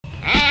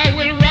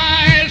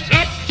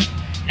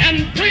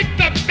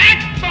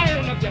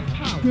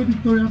Okay,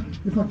 Victoria,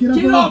 if I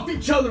get off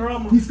each other,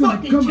 I'm gonna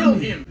fucking kill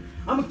him.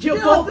 I'm gonna kill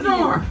both of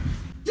you.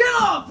 Get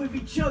off of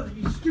each other,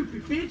 you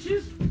stupid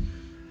bitches.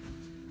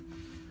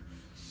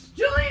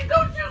 Julian,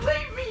 don't you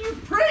leave me, you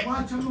prick.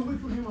 Watch, I'm gonna wait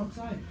for him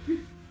outside.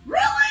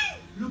 Really?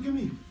 Look at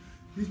me.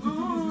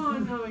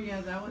 Oh, no, yeah,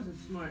 that wasn't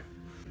smart.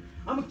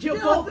 I'm gonna kill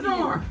both of you.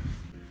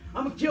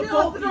 I'm gonna kill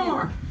both of you.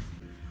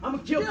 I'm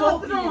gonna kill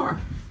both of you.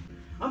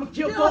 I'm gonna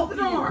kill both of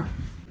you.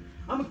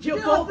 I'm gonna kill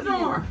both of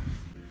you.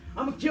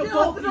 I'm gonna kill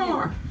both of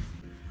you.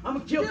 I'm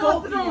gonna kill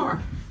both of you.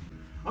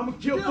 I'm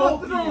gonna kill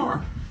both of you.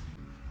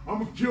 I'm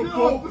gonna kill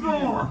both of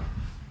you.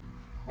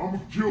 I'm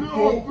gonna kill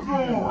both of you. I'm gonna kill both of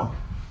you.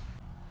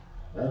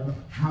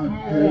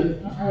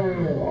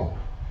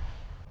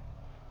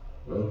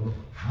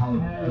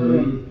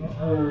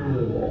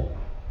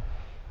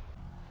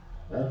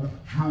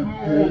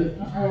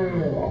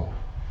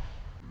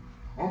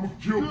 I'm gonna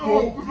kill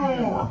both of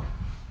you.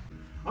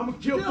 I'm gonna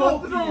kill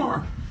both of you.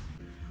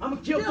 I'm gonna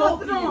kill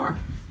both of you.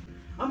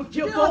 I'm gonna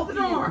kill both of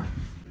you.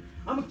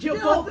 I'm gonna kill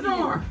both of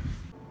you.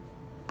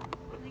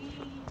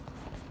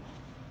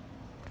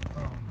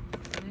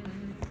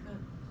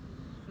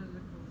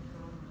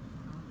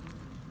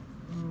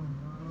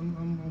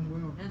 I'm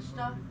well. And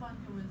stop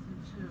fucking with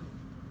him too.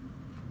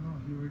 No,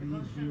 he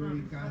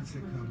already got to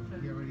come.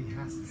 He already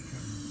has to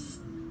come.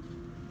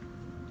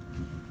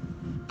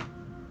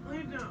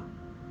 Lay down.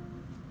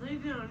 Lay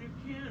down. You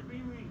can't be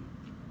me.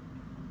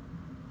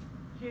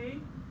 Okay?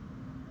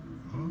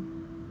 Huh?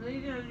 Lay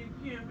down. You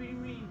can't be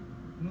me.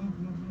 No,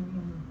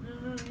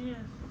 Yes.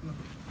 No.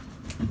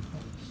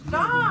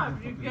 Stop,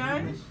 you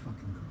guys.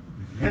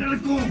 Let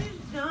it go.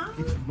 Done?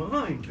 It's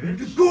mine, bitch.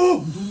 Let it go.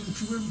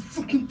 Don't you ever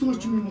fucking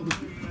touch me,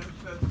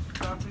 motherfucker.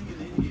 Stop being an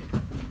idiot.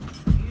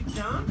 You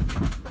done?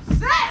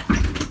 Seth!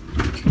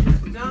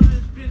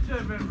 Dumbest bitch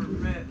I've ever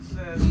met,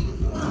 Seth.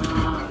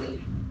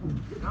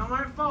 Not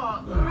my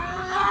fault.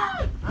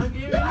 I'll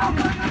give it to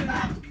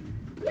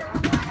you.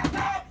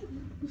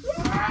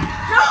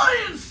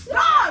 Julian,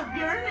 stop!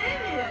 You're an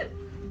idiot!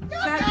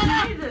 Seth,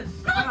 you need to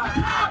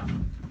stop.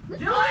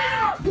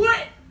 Julian,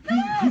 quit!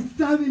 He's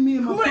stabbing me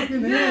in my Quit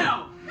fucking head.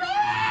 now!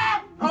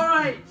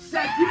 Alright,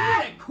 Seth, you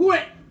need to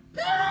quit!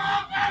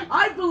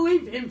 I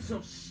believe him,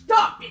 so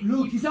stop it!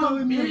 Look, you he's dumb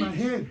stabbing me in my bitch.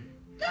 head.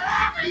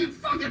 You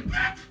fucking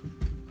bitch!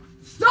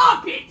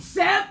 Stop it,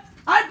 Seth!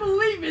 I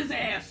believe his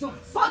ass, so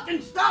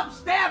fucking stop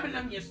stabbing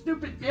him, you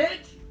stupid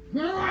bitch!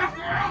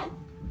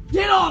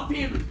 Get off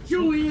him,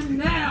 Julian,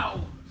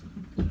 now!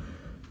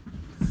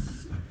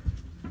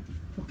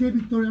 Okay,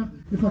 Victoria,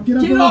 if I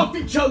get Get off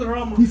each other,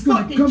 I'm gonna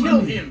fucking come kill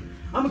to me. him!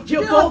 I'm gonna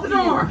kill both of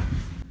you!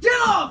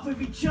 Get off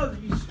of each other,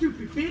 you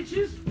stupid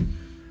bitches!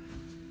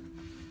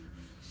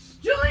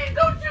 Julian,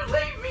 don't you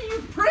leave me,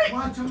 you prick!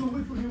 Watch, I'm gonna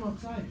wait for him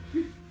outside.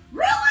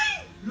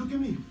 Really? Look at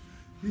me.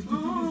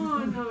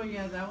 Oh, no,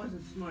 yeah, that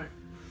wasn't smart.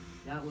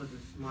 That wasn't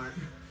smart.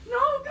 No,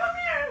 come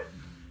here!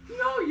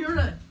 No, you're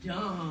a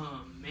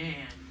dumb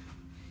man.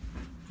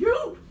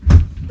 You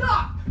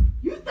stop!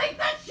 You think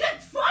that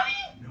shit's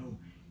funny? No.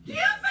 Do you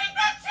think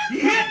that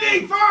shit's He funny?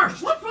 hit me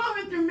first! What's wrong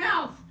with your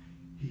mouth?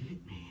 He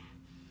hit me.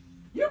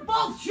 You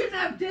both shouldn't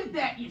have did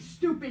that, you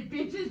stupid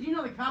bitches. You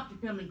know the cops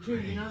are coming too,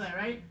 you know that,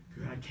 right?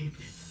 Good, I taped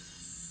it.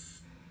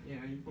 Yeah,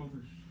 you both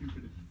are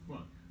stupid as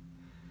fuck.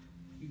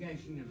 You guys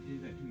shouldn't have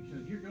did that to each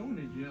other. You're going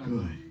to jail.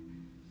 Good.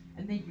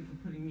 And thank you for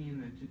putting me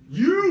in that situation.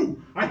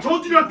 You! I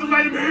told you not to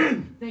let him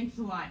in! Thanks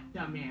a lot,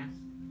 dumbass.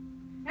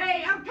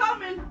 Hey, I'm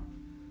coming.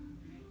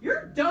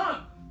 You're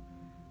dumb.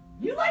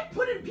 You like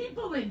putting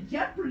people in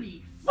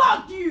jeopardy.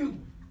 Fuck you!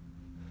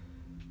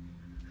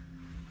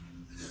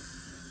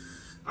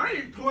 I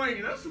ain't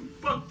playing. That's some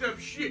fucked up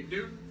shit,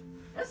 dude.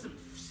 That's some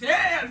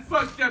sad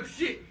fucked up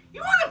shit.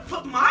 You wanna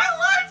put my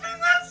life in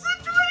that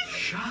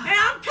situation? Hey,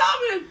 I'm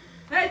coming.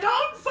 Hey,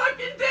 don't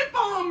fucking dip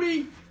on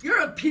me.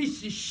 You're a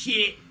piece of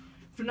shit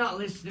for not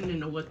listening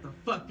to what the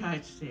fuck I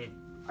said.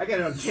 I got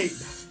it on tape.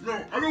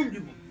 No, I don't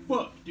give a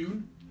fuck,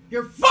 dude.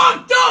 You're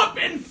fucked up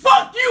and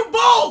fuck you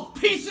both,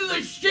 pieces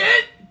of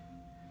shit!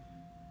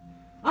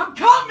 I'm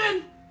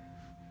coming!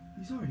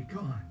 He's already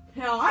gone.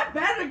 Hell, I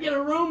better get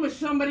a room with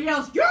somebody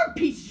else. You're a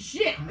piece of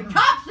shit. The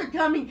cops are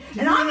coming,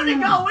 and I'm gonna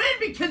go in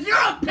because you're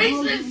a piece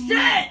of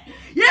shit!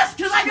 Yes,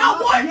 because I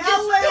got one, you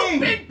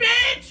stupid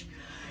bitch!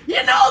 You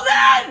know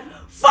that?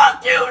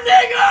 Fuck you,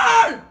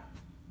 nigger!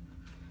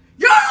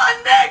 You're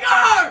a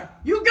nigger!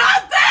 You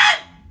got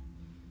that?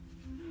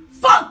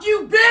 Fuck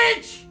you,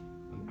 bitch!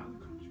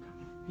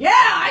 Yeah,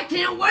 I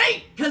can't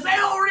wait, because they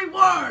already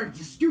were,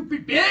 you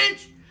stupid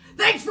bitch!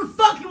 Thanks for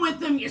fucking with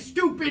them, you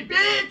stupid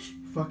bitch!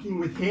 Fucking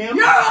with him?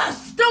 You're a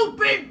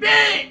stupid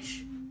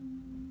bitch!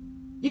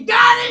 You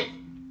got it?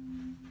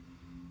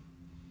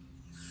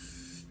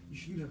 You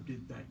should have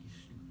did that, you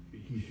stupid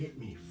bitch. He hit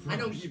me first. I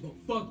don't give a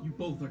fuck, you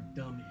both are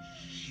dumb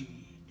as shit.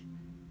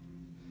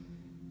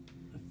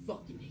 I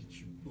fucking hate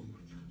you both.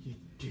 You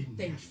didn't.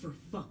 Thanks for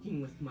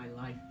fucking with my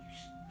life, you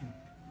stupid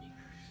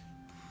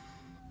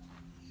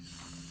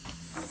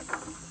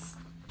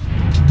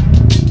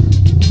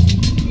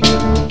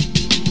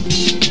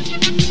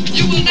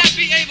You will not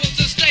be able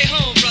to stay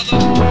home, brother.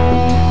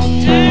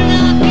 Turn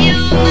up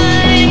your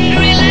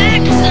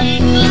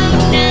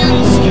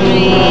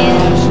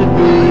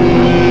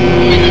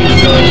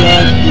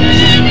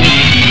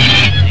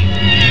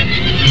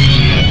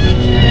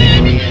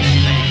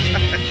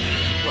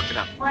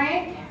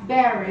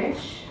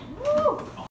Rich.